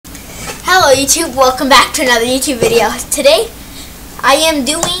Hello YouTube, welcome back to another YouTube video. Today, I am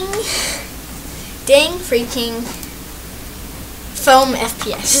doing dang freaking foam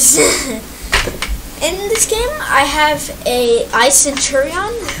FPS. In this game, I have a Ice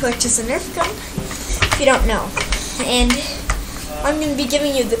Centurion, which is a Nerf gun, if you don't know. And I'm going to be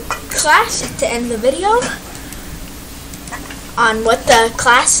giving you the class at the end of the video on what the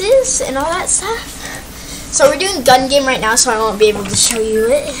class is and all that stuff. So we're doing gun game right now, so I won't be able to show you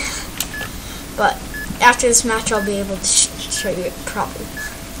it. But after this match, I'll be able to show you it properly.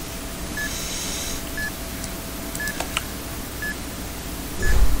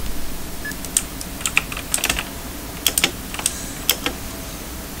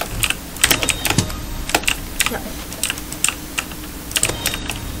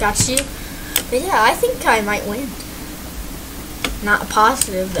 Got you. But yeah, I think I might win. Not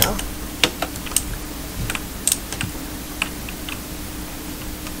positive though.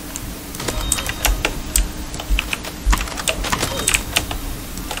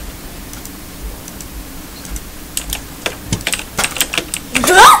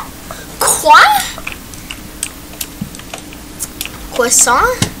 Croissant?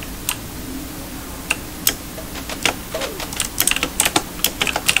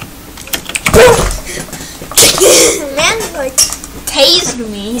 Man, like, tased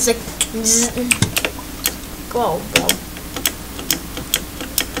me. He's like, zzz. Go, go.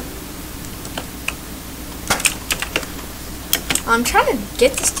 I'm trying to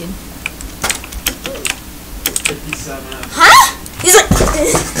get this dude. 57. Huh? He's like,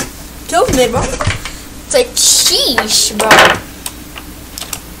 killed me, bro. It's like, sheesh, bro.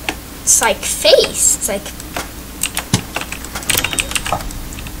 It's like face. It's like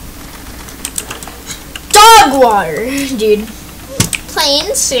dog water, dude.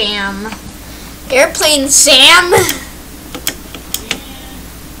 Plane Sam. Airplane Sam.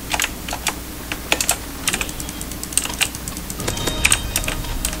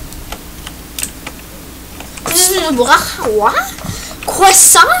 What?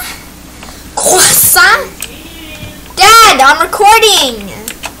 Croissant? Croissant? Dad, I'm recording.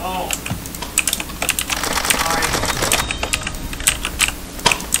 Oh.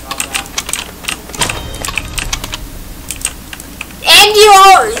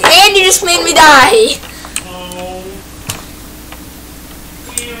 And you just made me die. No.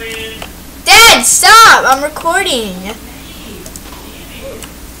 Dad, stop! I'm recording.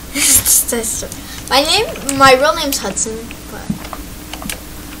 My real name's Hudson, but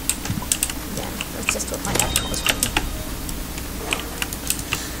yeah, that's just what my dad calls me.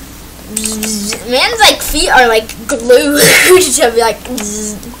 Man's like feet are like glue. Should be like.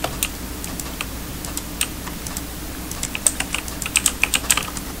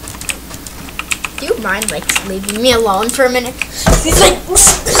 Do you mind like leaving me alone for a minute? He's like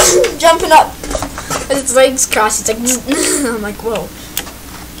jumping up with his legs crossed. He's like, I'm like, whoa.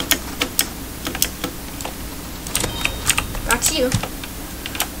 Back to you.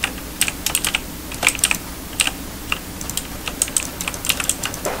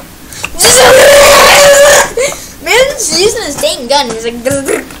 Man's using his dang gun. He's like,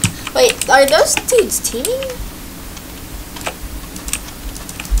 wait, are those dudes teaming?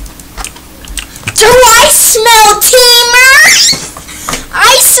 Do I smell teamers?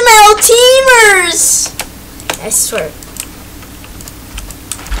 I smell teamers! I swear.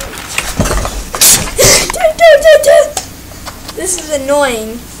 This is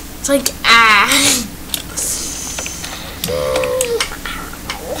annoying. It's like,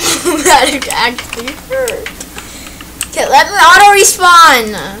 that actually hurt. Okay, let me auto respawn.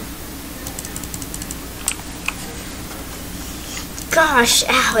 Gosh,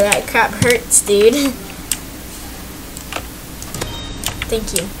 ow, that crap hurts, dude.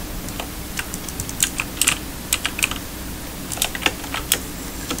 Thank you.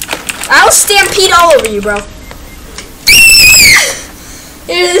 I'll stampede all over you, bro.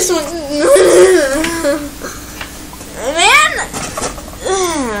 Here, this one. Man!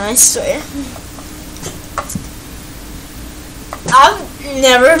 I swear. I've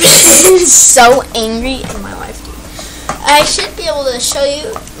never been so angry in my life, dude. I should be able to show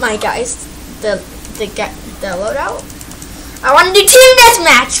you my guys the loadout. I want to do team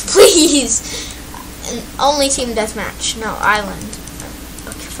deathmatch, please. And only team deathmatch, no island.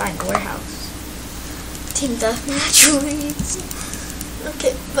 Okay, fine, warehouse. Team deathmatch, please.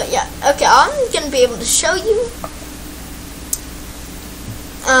 Okay, but yeah, okay. I'm gonna be able to show you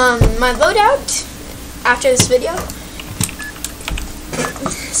my loadout after this video.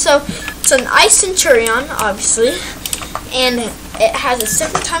 So it's an Ice Centurion, obviously. And it has a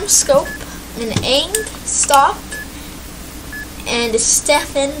 7x scope, an aimed stock, and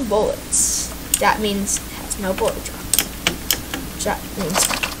Stefan bullets. That means it has no bullet drop. That means,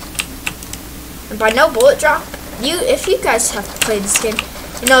 and by no bullet drop, if you guys have played this game,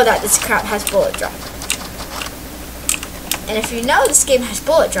 you know that this crap has bullet drop. And if you know this game has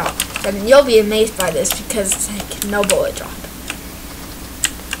bullet drop, then you'll be amazed by this because it's like no bullet drop.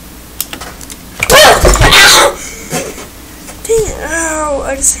 Ow,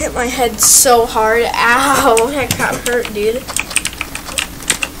 I just hit my head so hard. Ow, that crap hurt, dude.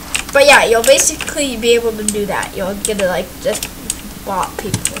 But yeah, you'll basically be able to do that. You'll get to like just bot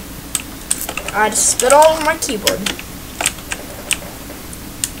people. I just spit all over my keyboard.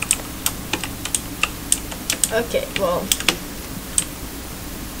 Okay, well.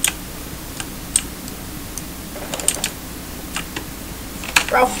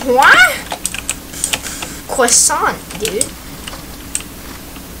 Bro, what? Croissant, dude.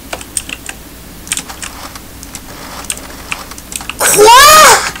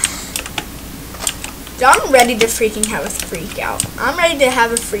 Dude, I'm ready to freaking have a freak out. I'm ready to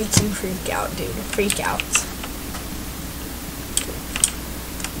have a freaking freak out, dude. Freak out.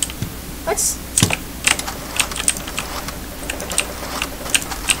 Let's.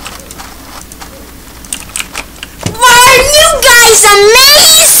 Are you guys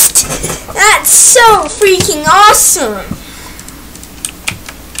amazed? That's so freaking awesome.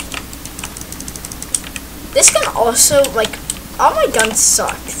 This gun also, like, all my guns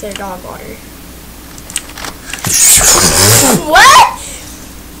suck. They're dog water. What?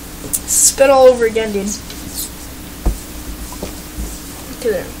 Spit all over again, dude. Look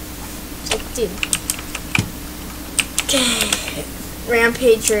at him. Like, dude. Okay.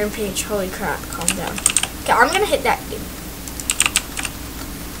 Rampage, rampage. Holy crap. Calm down. Okay, I'm gonna hit that dude.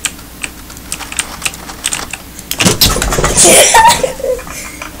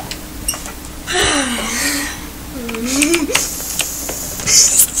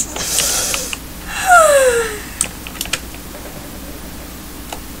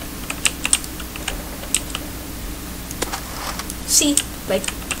 See, like,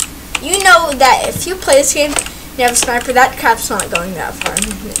 you know that if you play this game, you have a sniper, that crap's not going that far.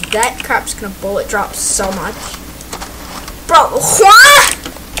 That crap's gonna bullet drop so much. Bro, what?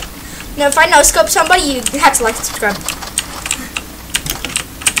 Now, if I no-scope somebody, you have to like and subscribe.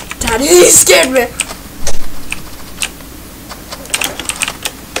 Daddy, you scared me.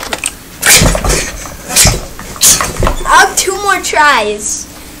 I'll have 2 more tries.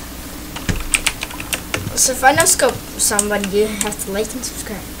 So if I no-scope somebody, you have to like and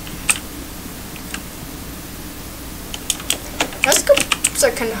subscribe. No-scopes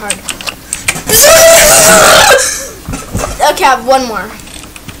are kind of hard. Okay, I have 1 more.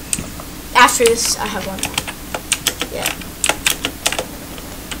 After this, I have 1 more. Yeah.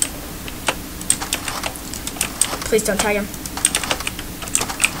 Please don't tag him.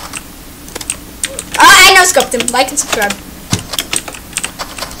 I no-scoped him. Like and subscribe.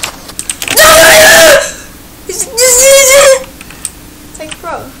 It's like,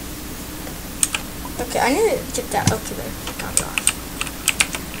 bro. Okay, I need to get that. Okay, there. Got it off.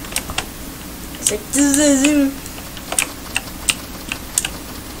 It's like,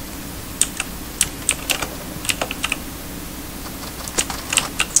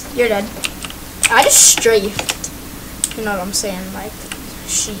 you're dead. I just strafed. You know what I'm saying? Like,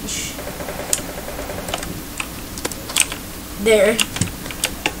 sheesh. There.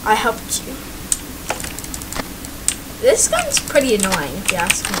 I helped you. This gun's pretty annoying, if you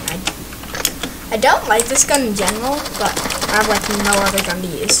ask me. I don't like this gun in general, but I have like no other gun to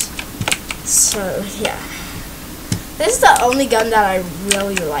use. So yeah, this is the only gun that I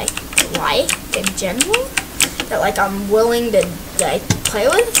really like in general. That like I'm willing to like play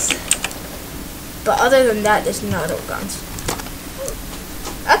with. But other than that, there's no other guns.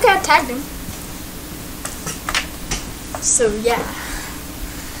 Okay, I tagged him. So yeah.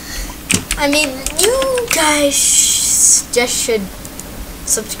 I mean, you guys just should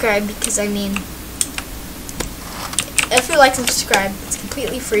subscribe because, I mean, if you like and subscribe, it's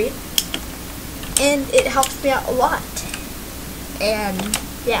completely free and it helps me out a lot. And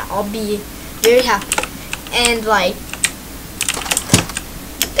yeah, I'll be very happy. And like,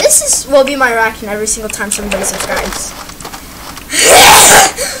 this will be my reaction every single time somebody subscribes.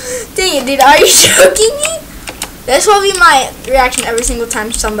 Dang it, dude, are you joking me? This will be my reaction every single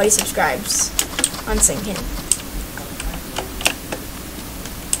time somebody subscribes on Sinking.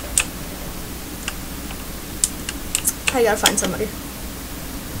 I gotta find somebody.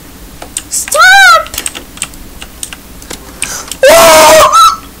 Stop! Whoa!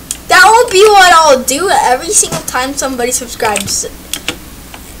 That will be what I'll do every single time somebody subscribes.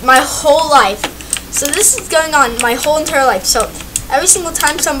 My whole life. So this is going on my whole entire life. So Every single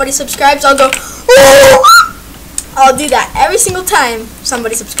time somebody subscribes, I'll go, "Ooh!" I'll do that every single time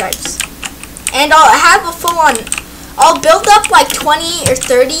somebody subscribes. And I'll have a full-on, I'll build up like 20 or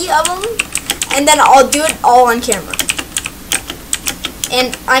 30 of them, and then I'll do it all on camera.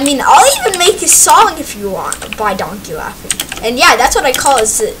 And I mean, I'll even make a song if you want by Donkey Laughing. And yeah, that's what I call it,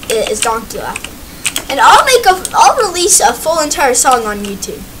 is Donkey Laughing. And I'll release a full entire song on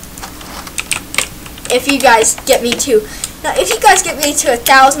YouTube. If you guys get me to, now if you guys get me to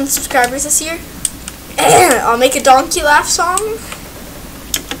 1,000 subscribers this year, I'll make a Donkey Laugh song.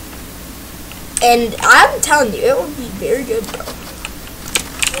 And I'm telling you, it will be very good, bro.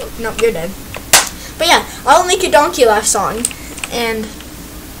 Nope, you're dead. But yeah, I'll make a Donkey Laugh song. And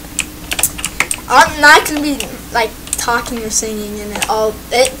I'm not going to be like talking or singing in it.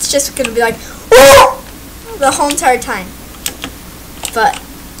 It's just going to be like, "Whoa!" the whole entire time. But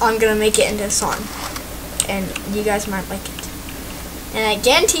I'm going to make it into a song. And you guys might like it. And I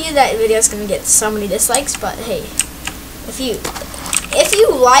guarantee you that video is going to get so many dislikes. But hey, if you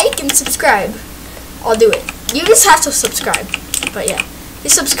like and subscribe, I'll do it. You just have to subscribe. But yeah, if you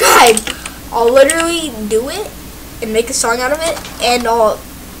subscribe, I'll literally do it and make a song out of it. And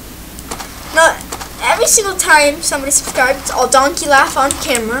not every single time somebody subscribes, I'll Donkey Laugh on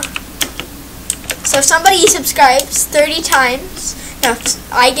camera. So if somebody subscribes 30 times, now if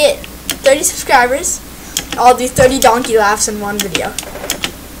I get 30 subscribers, I'll do 30 Donkey Laughs in one video.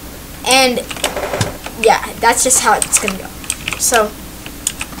 And yeah, that's just how it's gonna go. So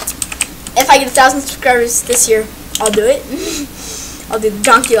if I get 1,000 subscribers this year, I'll do it. I'll do the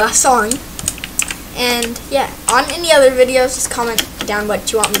Donkey Laugh song. And yeah, on any other videos, just comment down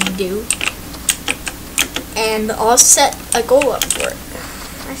what you want me to do. And I'll set a goal up for it.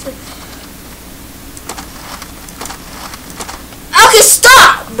 Okay,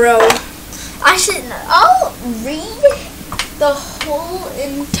 stop, bro. I'll read the whole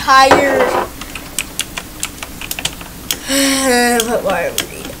entire, what will I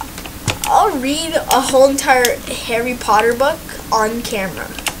read? I'll read a whole entire Harry Potter book on camera.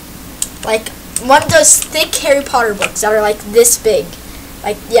 Like, one of those thick Harry Potter books that are like this big.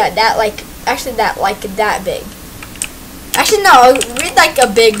 Like, yeah, that like, actually that big. Actually, no, I'll read like a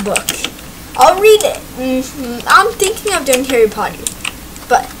big book. I'll read it. I'm thinking of doing Harry Potter.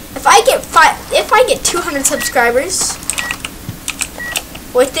 But if I get 200 subscribers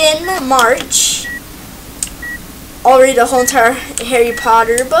within March, I'll read a whole entire Harry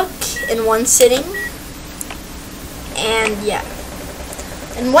Potter book in one sitting. And yeah,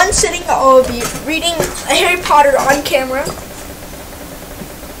 in one sitting I'll be reading Harry Potter on camera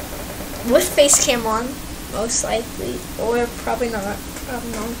with face cam on, most likely, or probably not. I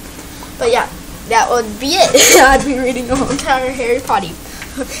don't know. But yeah, that would be it. I'd be reading the whole entire Harry Potter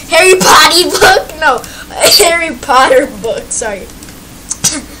book. No, Harry Potter book. Sorry.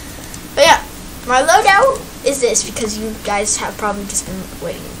 But yeah, my loadout is this because you guys have probably just been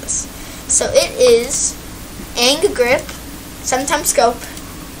waiting for this. So it is Ang Grip, 7x scope.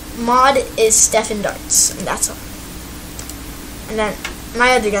 Mod is Stefan darts, and that's all. And then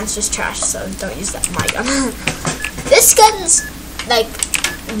my other gun's just trash, so don't use that. My gun. This gun's like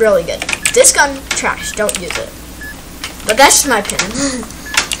really good. This gun trash. Don't use it. But that's just my opinion.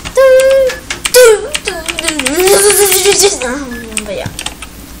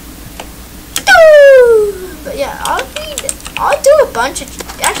 But yeah, I'll do a bunch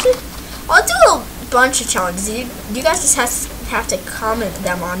of challenges. You guys just have to comment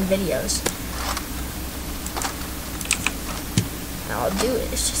them on videos. And I'll do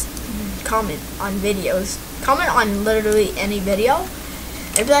it. It's just comment on videos. Comment on literally any video.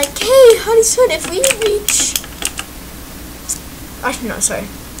 And be like, hey, honey son, if we reach... Actually, no, sorry.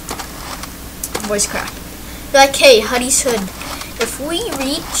 Voice crack. Be like, hey, Huddy's Hood, if we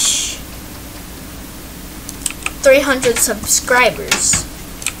reach 300 subscribers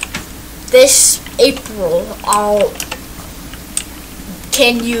this April,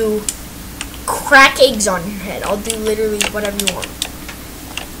 can you crack eggs on your head? I'll do literally whatever you want.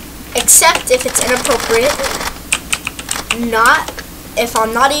 Except if it's inappropriate. If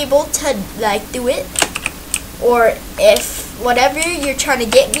I'm not able to like do it, or if whatever you're trying to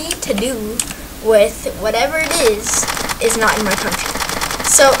get me to do with whatever it is not in my country.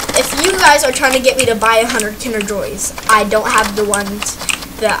 So if you guys are trying to get me to buy 100 Kinder Joys, I don't have the ones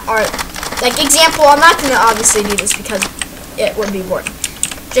that are, like, example, I'm not going to obviously do this because it would be boring.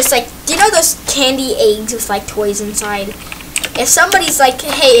 Just like, do you know those candy eggs with like toys inside? If somebody's like,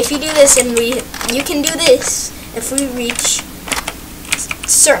 hey, if you do this and you can do this, if we reach a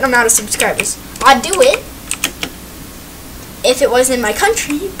certain amount of subscribers, I'd do it if it was in my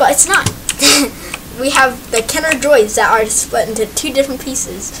country, but it's not. we have the Kenner Joys that are split into 2 different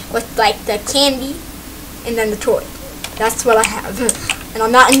pieces with like the candy and then the toy. That's what I have. And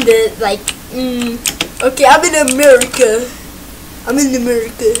I'm not into like, okay, I'm in America. I'm in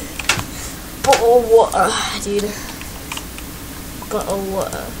America. Bottle of water, dude. Bottle of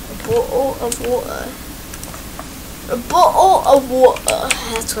water. A bottle of water. A bottle of water.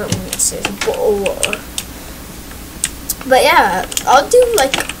 That's what it means. It's a bottle of water. But yeah,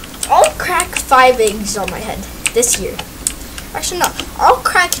 I'll crack 5 eggs on my head this year. Actually, no. I'll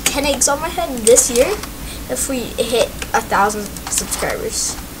crack 10 eggs on my head this year if we hit 1,000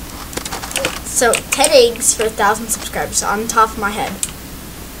 subscribers. So 10 eggs for 1,000 subscribers on top of my head.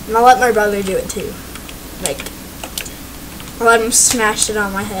 And I'll let my brother do it too. Like, I'll let him smash it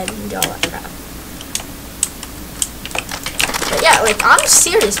on my head and do all that crap. But yeah, like, I'm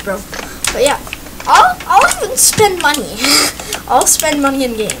serious, bro. But yeah, I'll even spend money. I'll spend money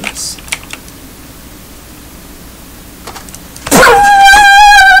in games.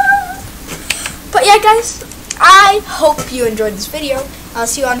 But yeah, guys, I hope you enjoyed this video. I'll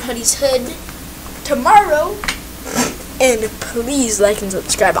see you on Hoodie's Hood tomorrow. And please like and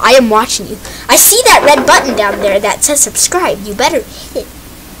subscribe. I am watching you. I see that red button down there that says subscribe. You better hit it.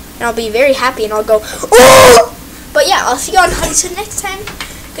 And I'll be very happy and I'll go, oh! But yeah, I'll see you on Hoodie's Hood next time.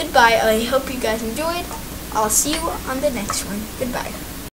 Goodbye. I hope you guys enjoyed. I'll see you on the next one. Goodbye.